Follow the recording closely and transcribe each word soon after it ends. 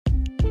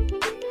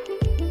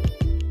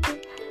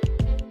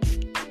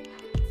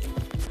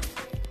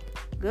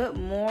Good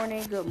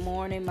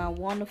morning, my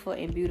wonderful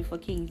and beautiful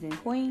kings and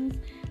queens.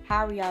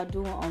 How are y'all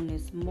doing on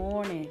this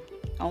morning,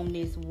 on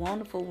this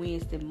wonderful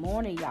Wednesday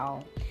morning,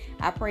 y'all?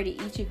 I pray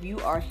that each of you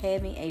are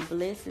having a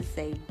blessed and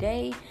safe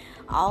day.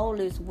 All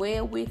is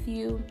well with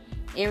you.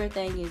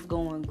 Everything is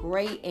going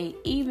great, and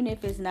even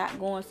if it's not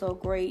going so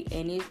great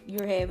and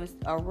you're having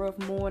a rough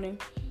morning,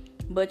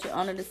 but you're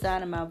under the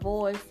sound of my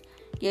voice,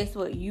 guess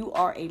what? You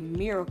are a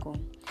miracle.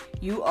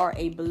 You are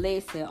a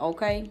blessing,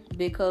 okay?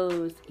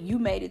 Because you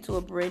made it to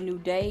a brand new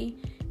day,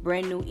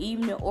 brand new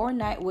evening or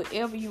night,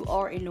 wherever you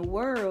are in the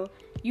world,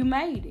 you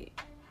made it.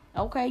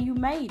 Okay, you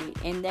made it.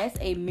 And that's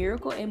a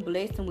miracle and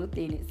blessing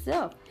within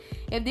itself.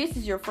 If this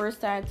is your first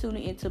time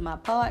tuning into my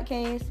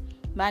podcast,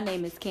 my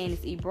name is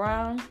Candace E.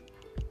 Brown.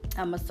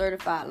 I'm a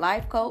certified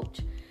life coach.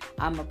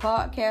 I'm a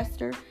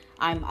podcaster.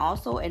 I'm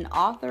also an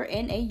author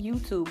and a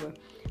YouTuber.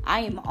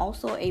 I am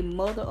also a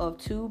mother of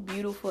two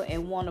beautiful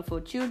and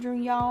wonderful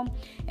children, y'all.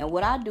 And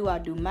what I do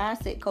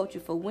mindset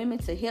coaching for women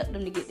to help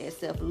them to get their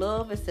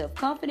self-love and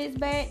self-confidence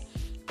back.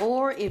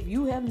 Or if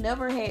you have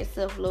never had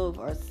self-love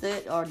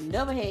or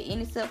never had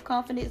any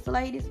self-confidence,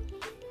 ladies,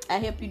 I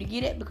help you to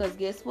get it, because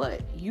guess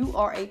what? You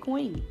are a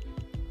queen.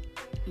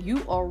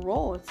 You are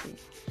royalty.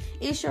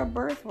 It's your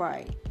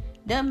birthright.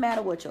 Doesn't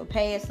matter what your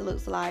past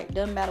looks like.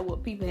 Doesn't matter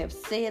what people have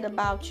said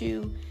about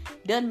you.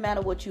 Doesn't matter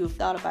what you have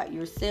thought about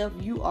yourself.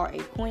 You are a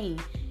queen.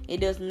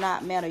 It does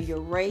not matter your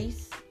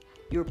race,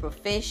 your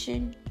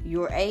profession,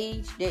 your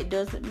age. That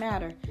doesn't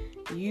matter.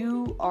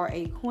 You are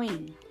a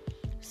queen.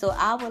 So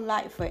I would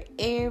like for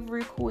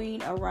every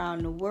queen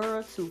around the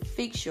world to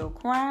fix your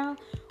crown.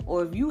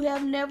 Or if you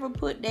have never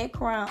put that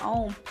crown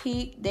on,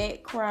 pick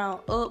that crown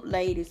up,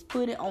 ladies.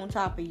 Put it on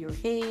top of your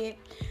head.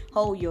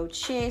 Hold your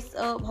chest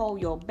up. Hold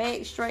your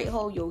back straight.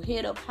 Hold your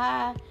head up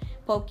high.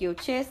 Poke your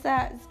chest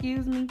out,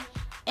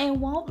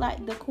 and walk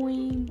like the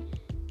queen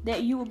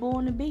that you were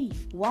born to be.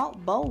 Walk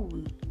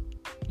bold.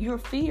 You're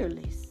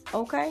fearless,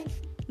 okay?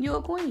 You're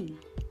a queen.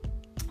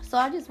 So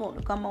I just want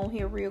to come on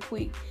here real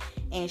quick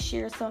and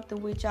share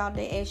something with y'all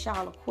that ask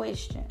y'all a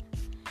question.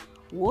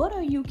 What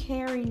are you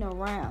carrying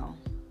around?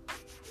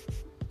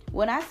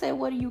 When I say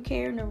what are you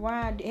carrying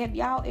around, have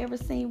y'all ever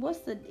seen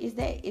is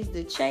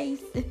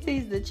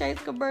the Chase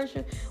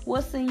commercial?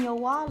 What's in your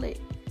wallet?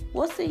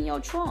 What's in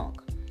your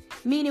trunk?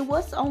 Meaning,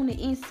 what's on the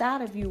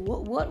inside of you?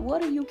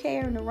 What are you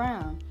carrying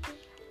around?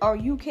 Are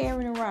you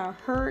carrying around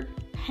hurt,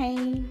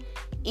 pain,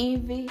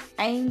 envy,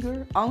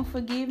 anger,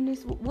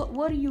 unforgiveness?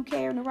 What are you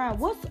carrying around?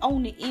 What's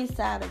on the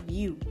inside of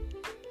you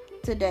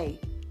today?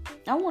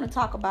 I want to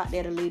talk about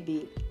that a little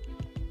bit,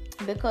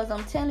 because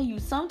I'm telling you,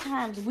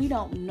 sometimes we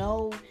don't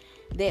know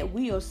that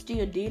we are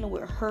still dealing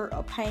with hurt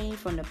or pain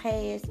from the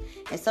past,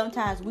 and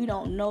sometimes we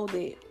don't know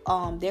that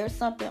there's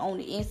something on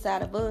the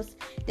inside of us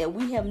that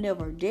we have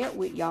never dealt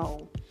with,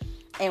 y'all.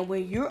 And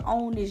when you're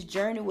on this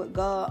journey with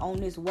God, on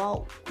this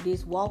walk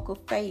of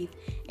faith,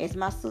 as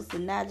my sister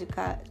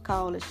Naja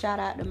called it, shout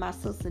out to my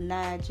sister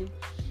Naja,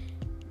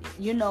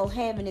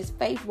 having this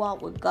faith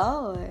walk with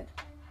God,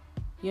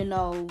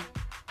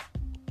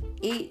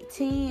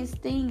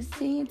 things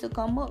tend to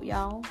come up,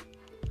 y'all.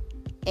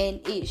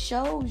 And it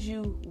shows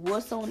you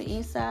what's on the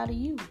inside of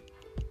you.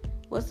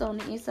 What's on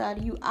the inside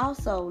of you.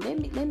 Also, let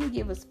me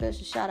give a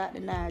special shout out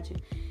to Naja.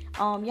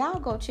 Y'all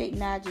go check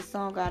Naja's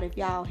song out if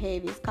y'all have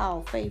it. It's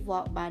called Faith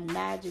Walk by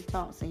Naja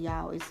Thompson,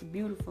 y'all. It's a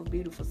beautiful,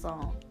 beautiful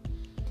song.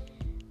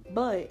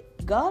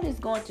 But God is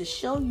going to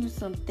show you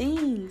some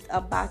things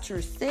about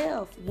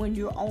yourself when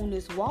you're on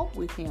this walk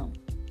with Him.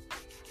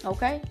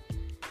 Okay?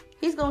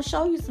 He's going to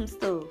show you some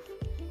stuff.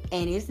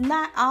 And it's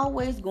not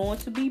always going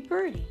to be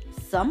pretty.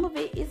 Some of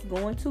it is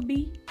going to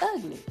be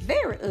ugly.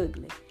 Very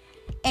ugly.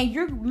 And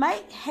you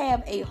might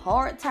have a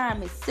hard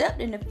time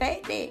accepting the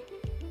fact that,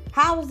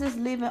 how is this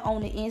living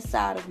on the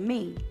inside of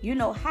me?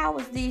 How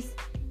is this,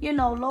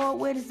 Lord,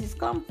 where does this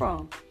come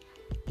from?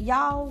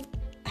 Y'all,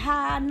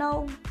 how I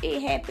know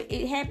it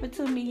happened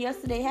to me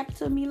yesterday, it happened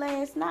to me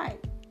last night.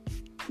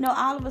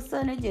 All of a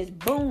sudden it just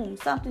boom,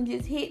 something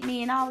just hit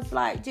me, and I was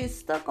like just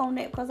stuck on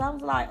that, because I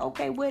was like,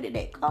 okay, where did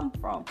that come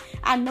from?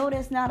 I know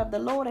that's not of the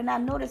Lord, and I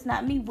know that's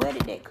not me. Where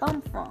did that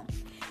come from?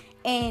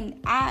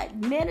 And I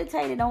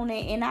meditated on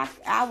it, and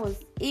I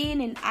was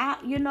in and out,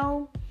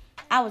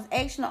 I was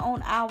actually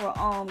on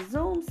our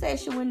Zoom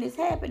session when this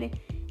happened,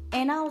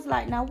 and I was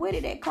like, now where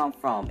did that come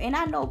from? And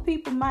I know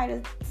people might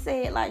have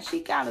said like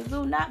she kind of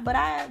zoomed out, but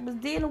I was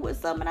dealing with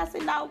something, and I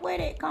said, now where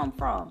did that come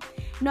from?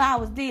 I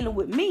was dealing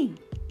with me.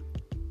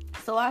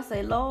 So I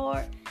said,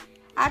 Lord,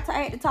 I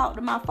had to talk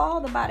to my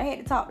Father about it. I had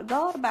to talk to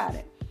God about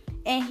it.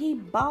 And He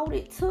brought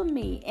it to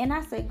me. And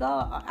I said,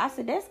 God,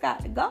 that's got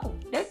to go.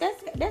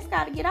 That's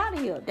got to get out of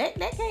here. That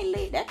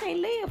can't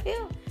live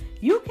here.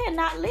 You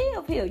cannot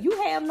live here. You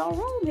have no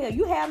room here.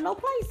 You have no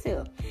place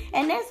here.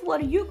 And that's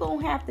what you're going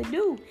to have to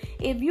do.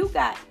 If you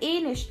got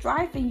any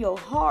strife in your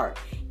heart,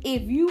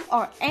 if you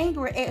are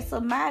angry at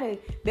somebody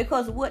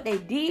because of what they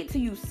did to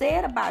you,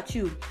 said about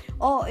you,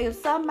 or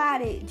if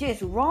somebody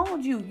just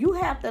wronged you, you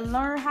have to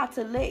learn how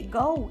to let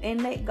go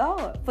and let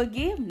God.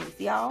 Forgiveness,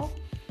 y'all.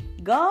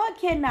 God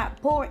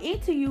cannot pour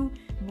into you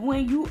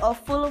when you are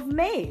full of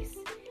mess.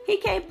 He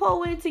can't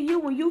pour into you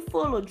when you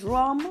full of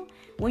drama,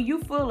 when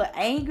you full of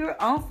anger,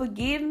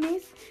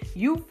 unforgiveness.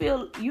 You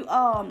feel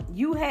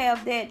you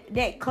have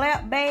that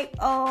clap back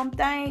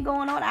thing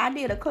going on. I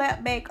did a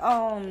clap back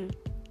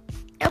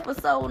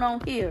episode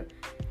on here.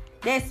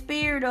 That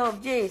spirit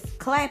of just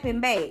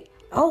clapping back.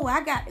 Oh,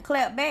 I got to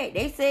clap back.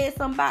 They said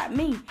something about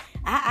me.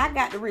 I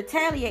got to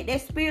retaliate.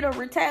 That spirit of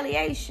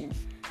retaliation.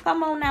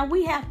 Come on now.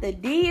 We have to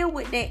deal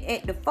with that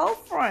at the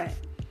forefront.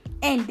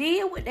 And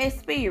deal with that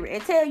spirit.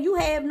 And tell you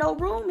have no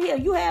room here.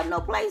 You have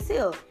no place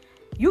here.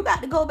 You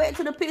got to go back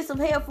to the pits of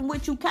hell from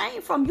which you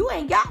came from. You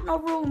ain't got no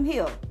room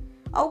here.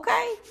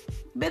 Okay?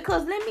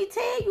 Because let me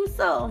tell you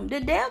something.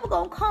 The devil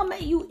gonna come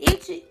at you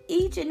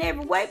each and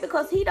every way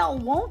because he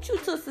don't want you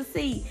to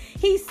succeed.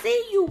 He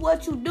see you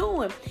what you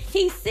doing.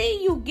 He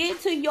see you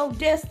get to your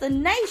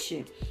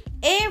destination.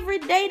 Every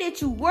day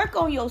that you work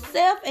on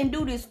yourself and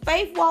do this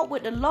faith walk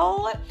with the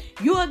Lord,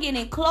 you are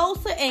getting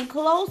closer and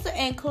closer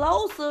and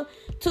closer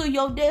to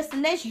your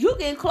destination. You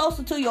getting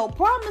closer to your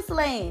promised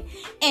land.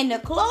 And the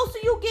closer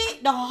you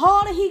get, the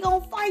harder he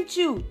gonna fight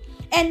you.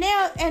 And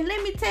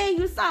let me tell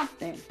you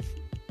something.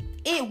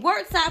 It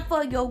works out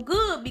for your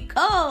good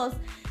because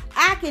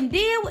I can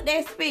deal with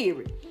that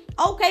spirit.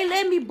 Okay,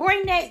 let me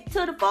bring that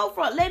to the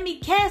forefront. Let me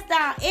cast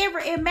down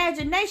every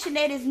imagination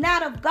that is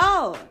not of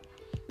God.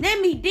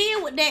 Let me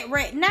deal with that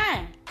right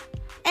now.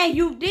 And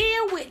you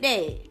deal with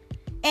that.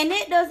 And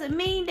that doesn't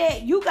mean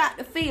that you got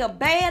to feel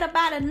bad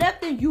about it,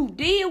 nothing. You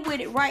deal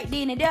with it right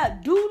then and there.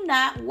 Do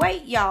not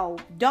wait, y'all.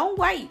 Don't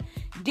wait.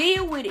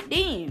 Deal with it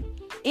then.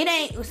 It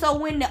ain't so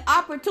when the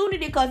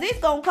opportunity, because it's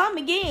gonna come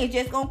again, it's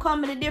just gonna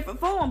come in a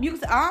different form. You can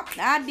say,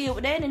 I deal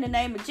with that in the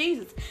name of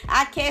Jesus.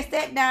 I cast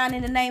that down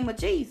in the name of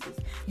Jesus.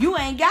 You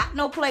ain't got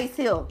no place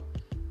here.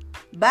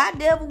 Bye,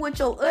 devil, with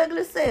your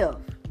ugly self.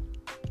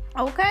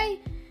 Okay?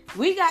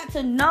 We got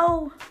to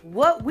know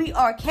what we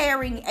are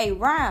carrying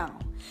around.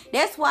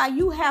 That's why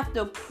you have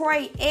to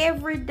pray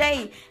every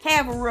day.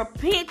 Have a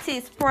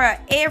repentance prayer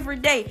every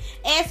day.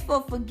 Ask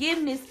for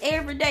forgiveness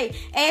every day.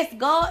 Ask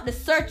God to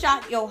search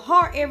out your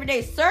heart every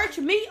day. Search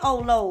me, oh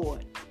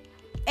Lord.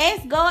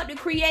 Ask God to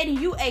create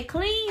in you a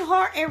clean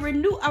heart and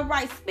renew a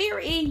right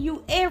spirit in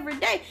you every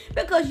day.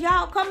 Because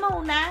y'all, come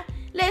on now.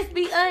 Let's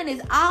be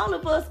honest. All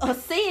of us are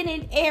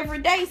sinning every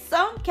day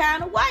some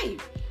kind of way.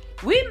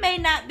 We may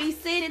not be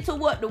sinning to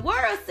what the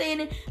world's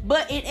sinning,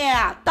 but in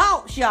our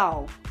thoughts,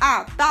 y'all.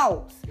 Our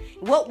thoughts.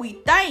 What we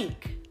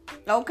think.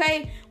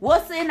 Okay?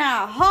 What's in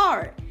our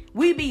heart.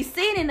 We be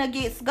sinning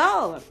against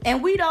God.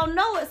 And we don't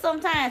know it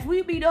sometimes.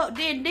 We be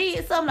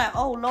did something like,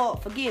 oh Lord,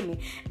 forgive me.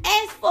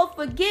 Ask for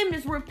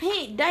forgiveness.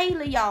 Repent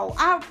daily, y'all.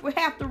 I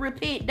have to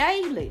repent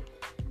daily.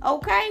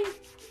 Okay?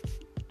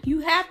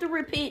 You have to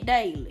repent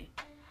daily.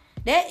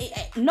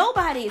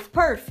 Nobody is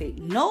perfect.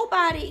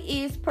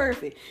 Nobody is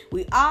perfect.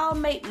 We all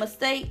make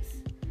mistakes.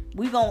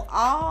 We gonna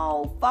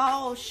all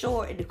fall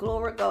short in the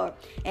glory of God.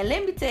 And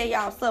let me tell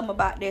y'all something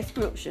about that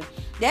scripture.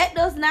 That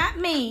does not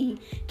mean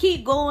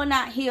keep going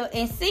out here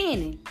and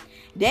sinning.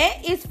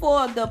 That is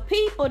for the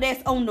people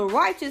that's on the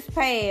righteous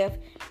path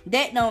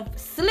that don't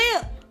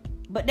slip,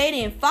 but they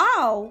didn't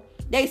fall.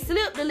 They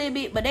slipped a little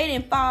bit, but they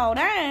didn't fall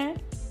down.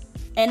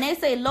 And they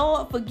say,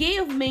 Lord,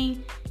 forgive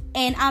me,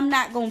 and I'm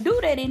not gonna do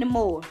that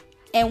anymore.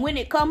 And when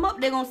it come up,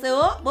 they're going to say,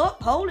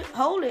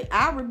 hold it.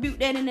 I rebuke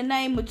that in the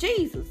name of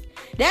Jesus.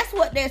 That's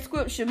what that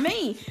scripture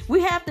means. We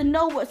have to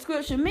know what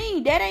scripture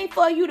means. That ain't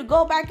for you to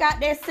go back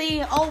out there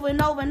sin over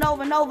and over and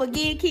over and over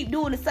again, keep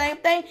doing the same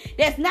thing.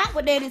 That's not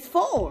what that is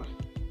for.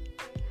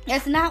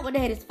 That's not what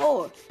that is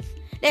for.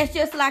 That's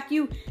just like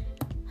you,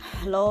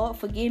 Lord,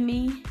 forgive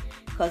me,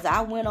 because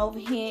I went over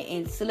here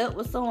and slept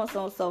with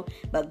so-and-so.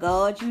 But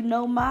God, you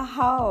know my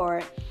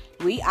heart.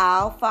 We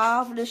all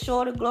fall for the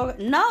short of glory.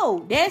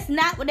 No, that's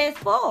not what that's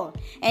for.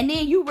 And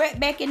then you right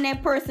back in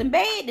that person's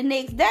bed the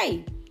next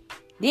day.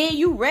 Then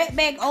you right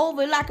back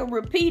over like a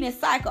repeating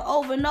cycle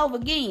over and over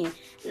again.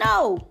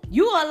 No,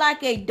 you are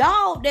like a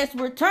dog that's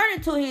returning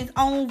to his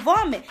own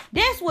vomit.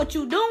 That's what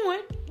you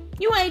doing.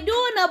 You ain't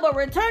doing nothing but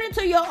returning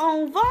to your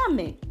own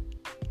vomit.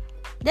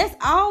 That's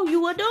all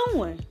you are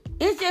doing.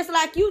 It's just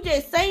like you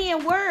just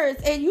saying words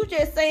and you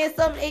just saying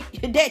something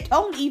that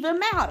don't even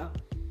matter.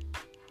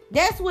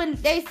 That's when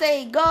they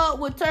say God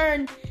will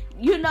turn,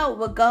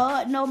 but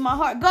God know my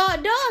heart.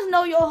 God does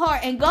know your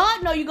heart, and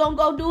God know you're going to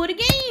go do it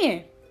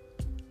again.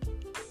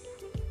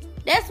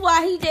 That's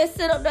why he just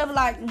sit up there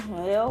like,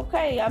 well,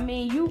 okay, I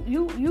mean,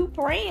 you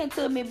praying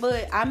to me,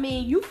 but I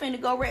mean, you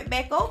finna go right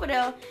back over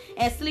there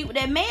and sleep with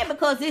that man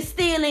because it's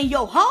still in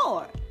your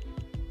heart.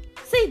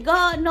 See,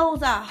 God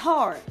knows our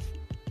heart.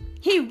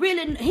 He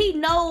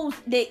knows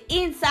the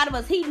inside of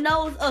us. He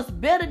knows us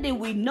better than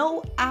we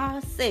know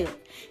ourselves.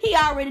 He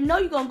already know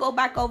you're going to go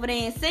back over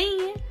there and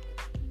sin.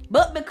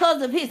 But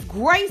because of his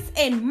grace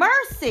and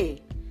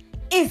mercy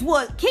is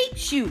what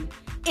keeps you.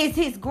 It's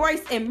his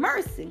grace and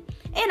mercy.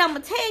 And I'm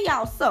going to tell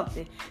y'all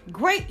something.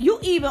 Great, you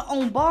even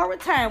on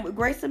borrowed time with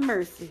grace and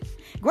mercy.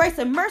 Grace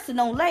and mercy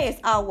don't last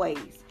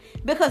always.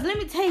 Because let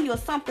me tell you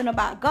something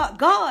about God.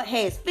 God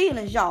has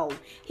feelings, y'all.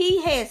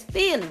 He has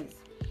feelings.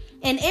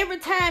 And every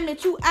time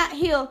that you out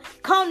here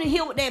coming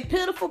here with that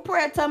pitiful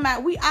prayer talking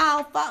about we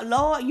all fall,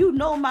 Lord, you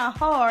know my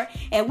heart,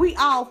 and we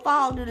all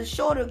fall to the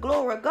short of the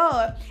glory of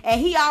God,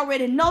 and he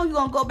already know you're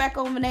going to go back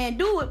over there and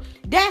do it,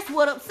 that's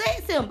what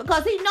upsets him,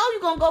 because he know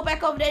you're going to go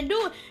back over there and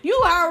do it.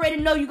 You already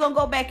know you're going to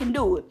go back and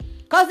do it,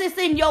 because it's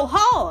in your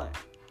heart.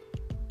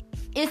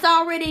 It's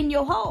already in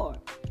your heart.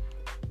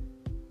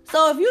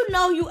 So if you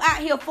know you out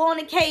here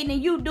fornicating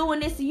and you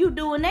doing this and you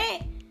doing that,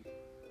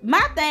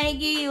 my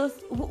thing is,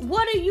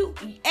 what do you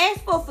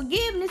ask for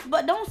forgiveness,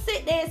 but don't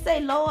sit there and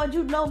say, Lord,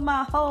 you know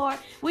my heart.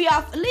 Leave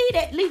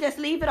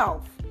it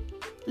off.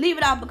 Leave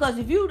it off, because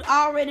if you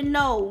already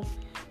know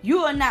you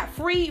are not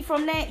freed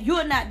from that, you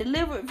are not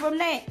delivered from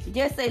that,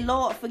 just say,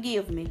 Lord,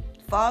 forgive me.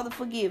 Father,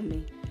 forgive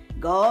me.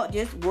 God,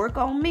 just work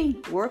on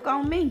me. Work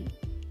on me.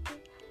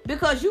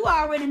 Because you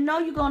already know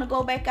you're going to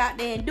go back out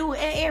there and do it.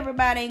 And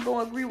everybody ain't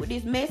going to agree with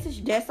this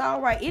message. That's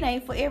all right. It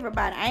ain't for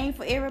everybody. I ain't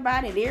for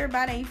everybody, and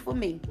everybody ain't for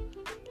me.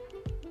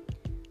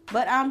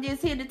 But I'm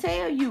just here to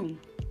tell you,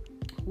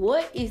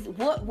 what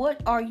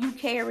are you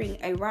carrying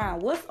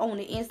around? What's on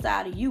the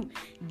inside of you?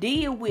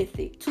 Deal with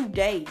it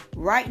today,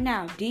 right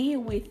now. Deal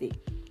with it.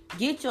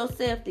 Get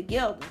yourself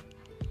together.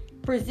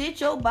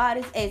 Present your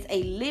bodies as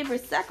a living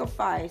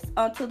sacrifice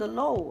unto the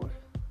Lord.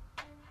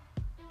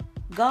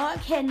 God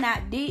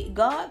cannot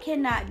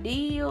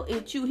deal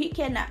with you. He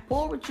cannot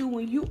pour with you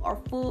when you are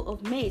full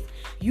of mess.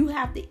 You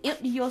have to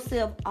empty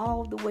yourself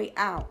all the way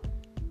out.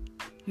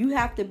 You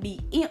have to be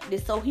empty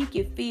so he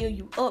can fill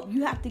you up.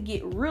 You have to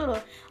get rid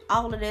of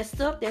all of that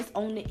stuff that's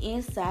on the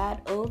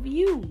inside of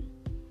you.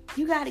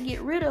 You got to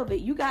get rid of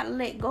it. You got to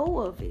let go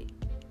of it.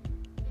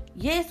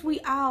 Yes, we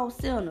all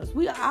sinners.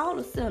 We are all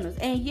the sinners.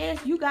 And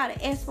yes, you got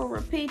to ask for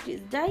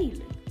repentance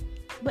daily.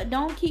 But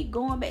don't keep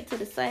going back to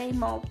the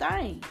same old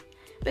thing.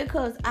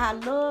 Because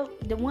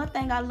the one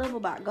thing I love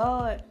about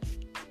God,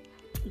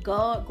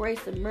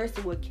 grace and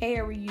mercy will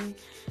carry you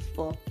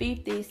for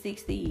 50,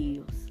 60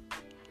 years.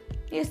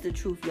 It's the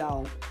truth,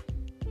 y'all.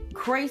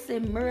 Grace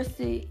and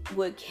mercy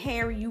will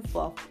carry you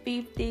for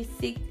 50,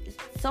 60,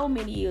 so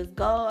many years.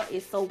 God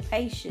is so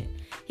patient.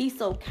 He's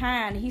so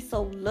kind. He's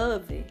so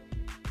loving.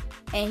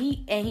 And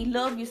he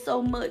loves you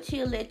so much.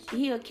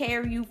 He'll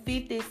carry you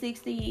 50,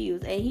 60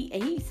 years. And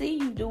he see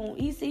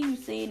you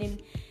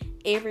sinning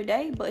every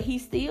day, but he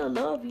still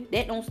love you.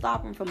 That don't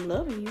stop him from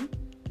loving you.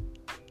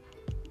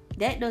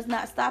 That does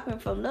not stop him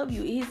from loving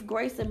you. His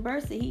grace and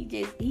mercy,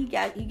 he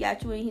got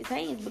you in his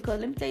hands. Because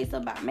let me tell you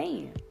something about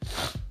man.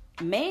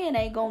 Man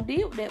ain't gonna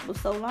deal with that for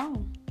so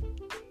long.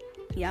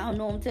 Y'all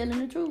know I'm telling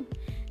the truth.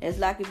 It's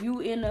like if you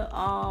in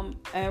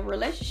a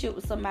relationship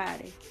with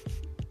somebody,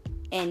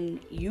 and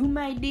you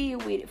may deal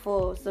with it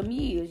for some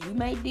years. You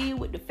may deal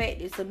with the fact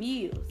that some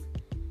years.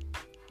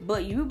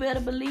 But you better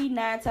believe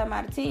 9 times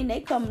out of 10,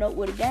 they coming up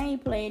with a game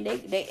plan.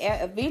 They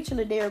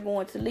eventually they're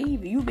going to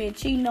leave. You've been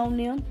cheating on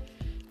them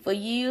for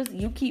years.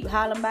 You keep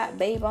hollering about,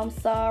 babe, I'm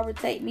sorry,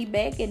 take me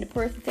back. And the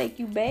person take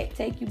you back.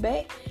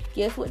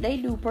 Guess what they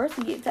do?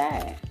 Person get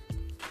tired.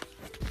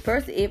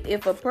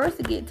 If a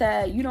person get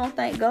tired, you don't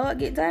think God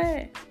get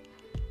tired?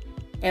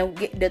 And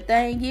the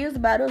thing is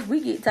about us, we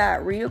get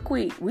tired real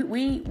quick.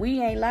 We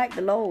ain't like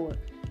the Lord.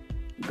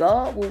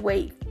 God will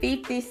wait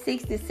 50,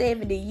 60,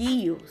 70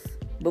 years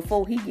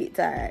before he get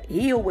tired.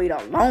 He'll wait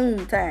a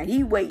long time.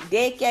 He wait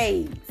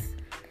decades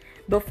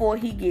before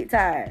he get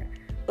tired.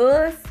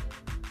 Us,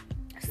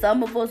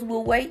 some of us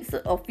will wait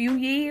a few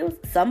years.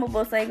 Some of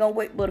us ain't gonna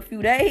wait but a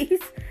few days.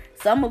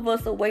 Some of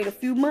us will wait a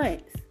few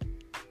months.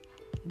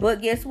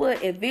 But guess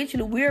what?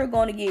 Eventually we're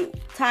gonna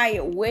get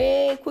tired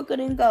way quicker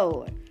than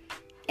God.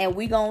 And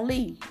we gonna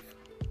leave.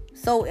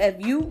 So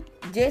if you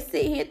just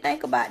sit here and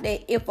think about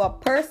that, if a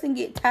person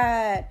get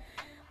tired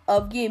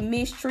of getting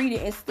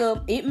mistreated and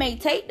stuff, it may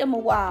take them a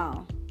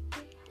while.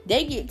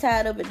 They get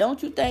tired of it.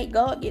 Don't you think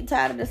God get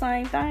tired of the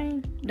same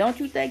thing? Don't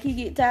you think he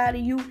get tired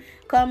of you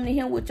coming to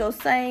him with your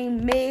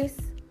same mess?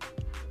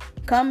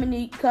 Coming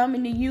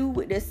to you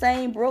with the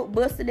same broke,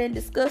 busted, and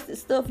disgusted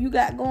stuff you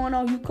got going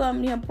on. You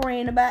coming to him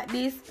praying about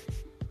this.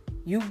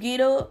 You get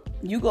up,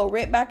 you go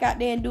right back out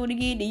there and do it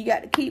again. Then you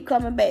got to keep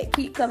coming back.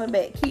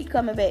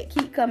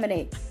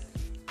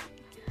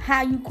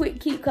 How you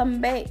keep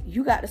coming back?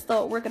 You got to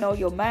start working on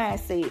your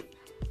mindset.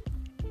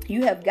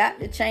 You have got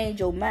to change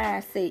your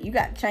mindset. You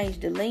got to change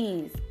the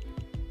lens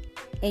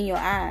in your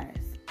eyes.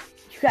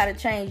 You got to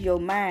change your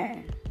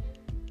mind.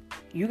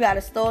 You got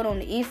to start on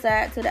the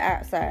inside to the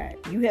outside.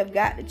 You have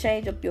got to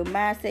change up your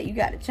mindset. You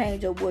got to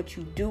change up what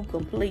you do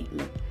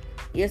completely.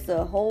 It's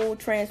a whole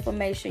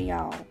transformation,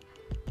 y'all.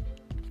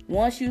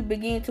 Once you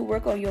begin to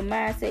work on your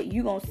mindset,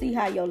 you're going to see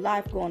how your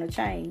life going to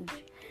change.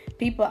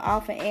 People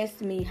often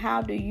ask me,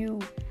 how do you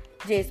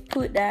just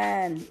put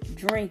down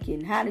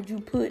drinking? How did you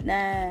put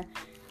down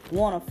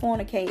want to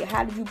fornicate?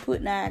 How did you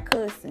put down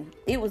cussing?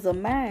 It was a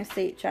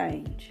mindset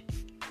change.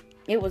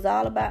 It was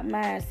all about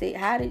mindset.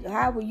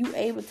 How were you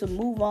able to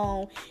move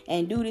on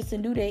and do this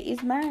and do that?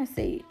 It's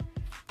mindset.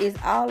 It's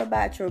all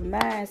about your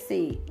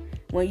mindset.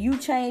 When you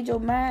change your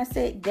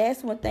mindset,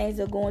 that's when things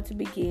are going to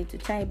begin to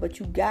change. But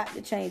you got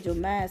to change your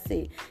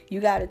mindset.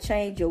 You got to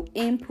change your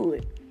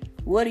input.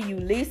 What are you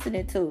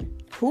listening to?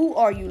 Who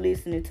are you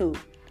listening to?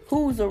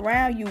 Who's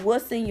around you?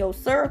 What's in your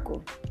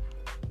circle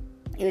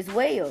as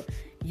well?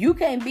 You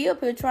can't be up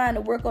here trying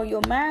to work on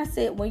your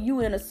mindset when you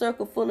in a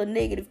circle full of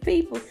negative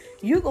people.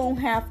 You're going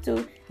to have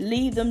to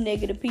leave them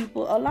negative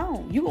people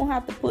alone. You're going to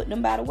have to put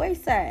them by the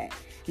wayside.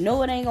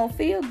 No, it ain't going to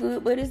feel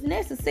good, but it's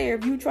necessary.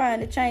 If you trying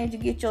to change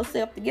and get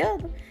yourself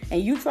together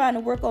and you trying to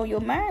work on your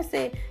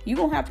mindset, you're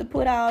going to have to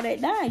put all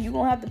that down. You're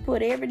going to have to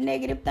put every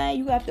negative thing.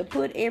 You have to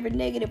put every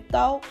negative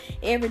thought,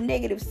 every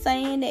negative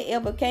saying that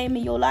ever came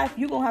in your life.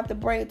 You're going to have to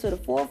bring it to the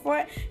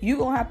forefront. You're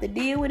going to have to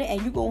deal with it,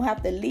 and you're going to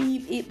have to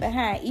leave it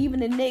behind. Even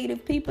the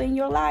negative people in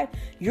your life,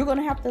 you're going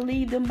to have to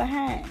leave them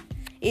behind.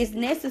 It's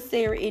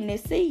necessary in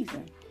this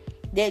season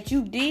that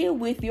you deal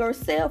with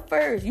yourself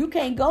first. You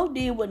can't go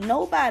deal with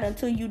nobody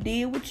until you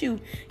deal with you.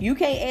 You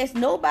can't ask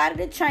nobody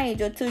to change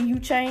until you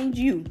change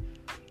you.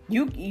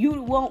 You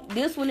want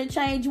this one to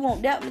change. You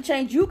want that one to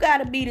change. You got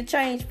to be the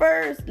change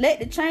first.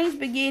 Let the change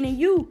begin in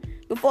you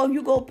before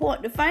you go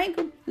point the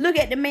finger. Look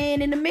at the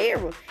man in the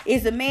mirror.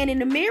 Is the man in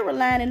the mirror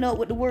lining up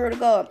with the word of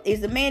God? Is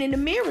the man in the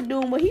mirror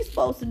doing what he's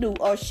supposed to do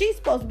or she's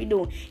supposed to be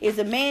doing? Is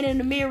the man in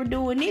the mirror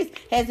doing this?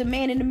 Has the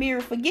man in the mirror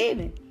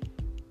forgiven?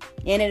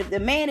 And if the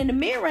man in the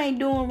mirror ain't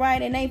doing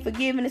right and ain't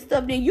forgiving and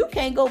stuff, then you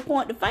can't go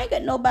point the finger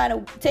at nobody,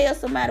 tell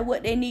somebody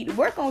what they need to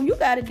work on. You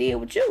got to deal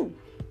with you.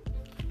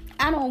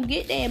 I don't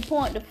get there and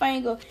point the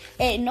finger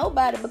at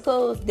nobody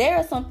because there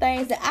are some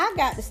things that I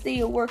got to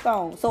still work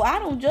on. So I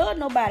don't judge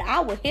nobody. I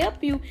will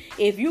help you.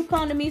 If you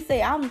come to me and say,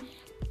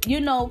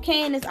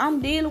 Candace,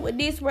 I'm dealing with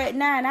this right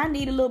now and I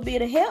need a little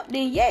bit of help,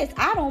 then yes,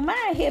 I don't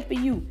mind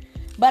helping you.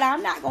 But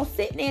I'm not going to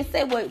sit there and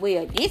say,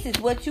 well, this is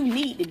what you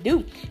need to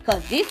do.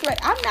 Because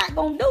I'm not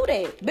going to do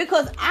that.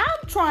 Because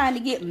I'm trying to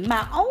get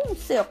my own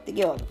self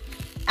together.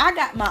 I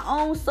got my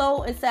own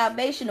soul and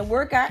salvation to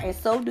work out, and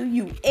so do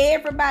you.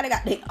 Everybody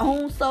got their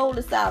own soul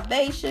and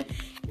salvation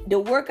to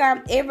work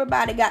out.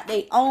 Everybody got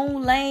their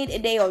own lane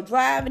and they are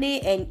driving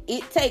it. And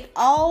it take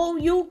all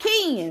you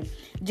can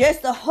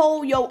just to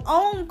hold your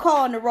own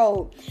car on the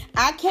road.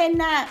 I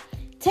cannot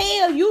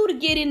tell you to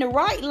get in the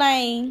right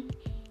lane.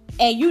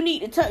 And you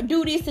need to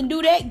do this and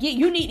do that.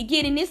 You need to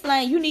get in this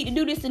lane. You need to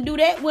do this and do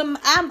that. When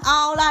I'm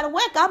all out of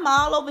whack, I'm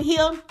all over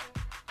here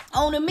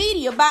on the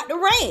media about to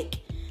wreck.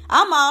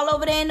 I'm all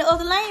over there in the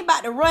other lane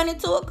about to run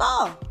into a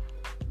car.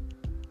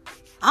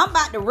 I'm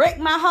about to wreck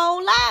my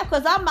whole life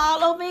because I'm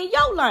all over in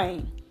your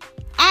lane.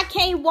 I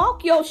can't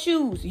walk your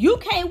shoes. You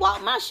can't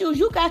walk my shoes.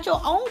 You got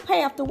your own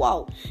path to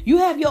walk. You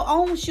have your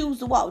own shoes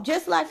to walk,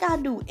 just like I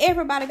do.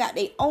 Everybody got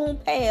their own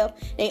path,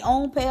 their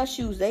own pair of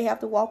shoes they have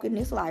to walk in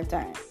this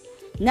lifetime.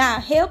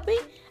 Now, helping,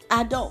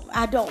 I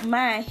don't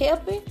mind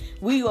helping.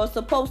 We are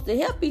supposed to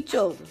help each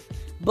other.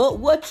 But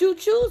what you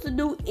choose to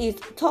do is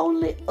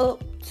totally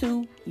up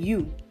to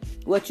you.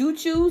 What you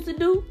choose to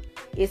do,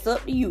 it's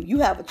up to you. You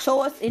have a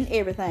choice in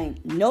everything.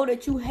 Know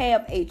that you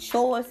have a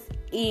choice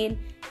in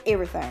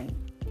everything.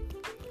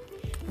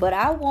 But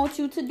I want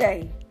you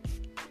today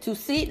to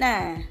sit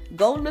down,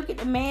 go look at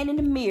the man in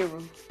the mirror,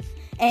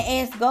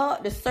 and ask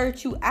God to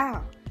search you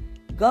out.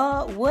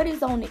 God, what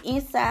is on the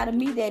inside of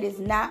me that is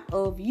not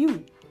of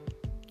you?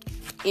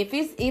 If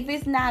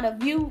it's not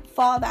of you,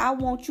 Father, I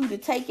want you to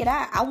take it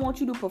out. I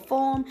want you to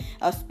perform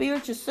a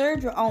spiritual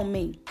surgery on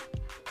me.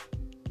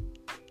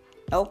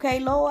 Okay,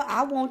 Lord,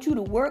 I want you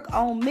to work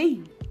on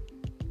me.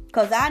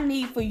 Because I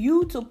need for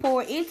you to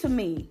pour into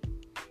me.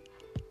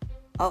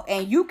 Oh,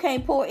 and you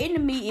can't pour into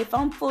me if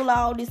I'm full of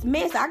all this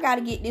mess. I got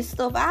to get this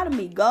stuff out of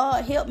me.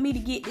 God, help me to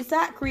get this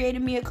out.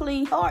 Creating me a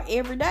clean heart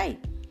every day.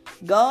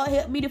 God,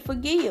 help me to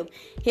forgive.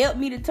 Help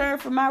me to turn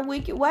from my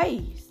wicked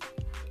ways.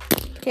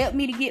 Help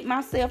me to get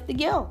myself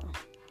together.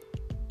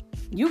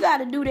 You got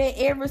to do that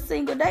every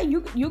single day.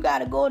 You got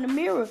to go in the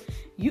mirror.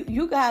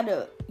 You got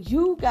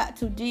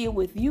to deal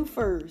with you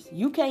first.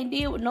 You can't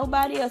deal with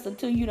nobody else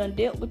until you done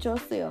dealt with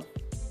yourself.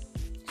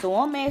 So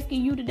I'm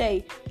asking you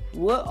today,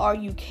 what are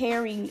you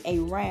carrying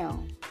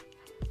around?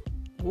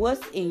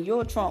 What's in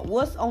your trunk?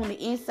 What's on the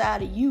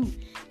inside of you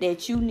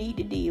that you need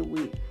to deal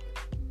with?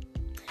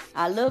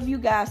 I love you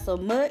guys so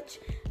much.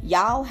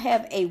 Y'all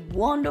have a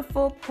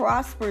wonderful,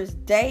 prosperous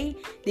day.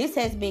 This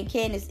has been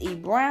Candace E.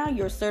 Brown,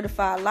 your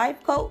certified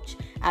life coach.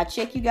 I'll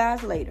check you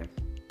guys later.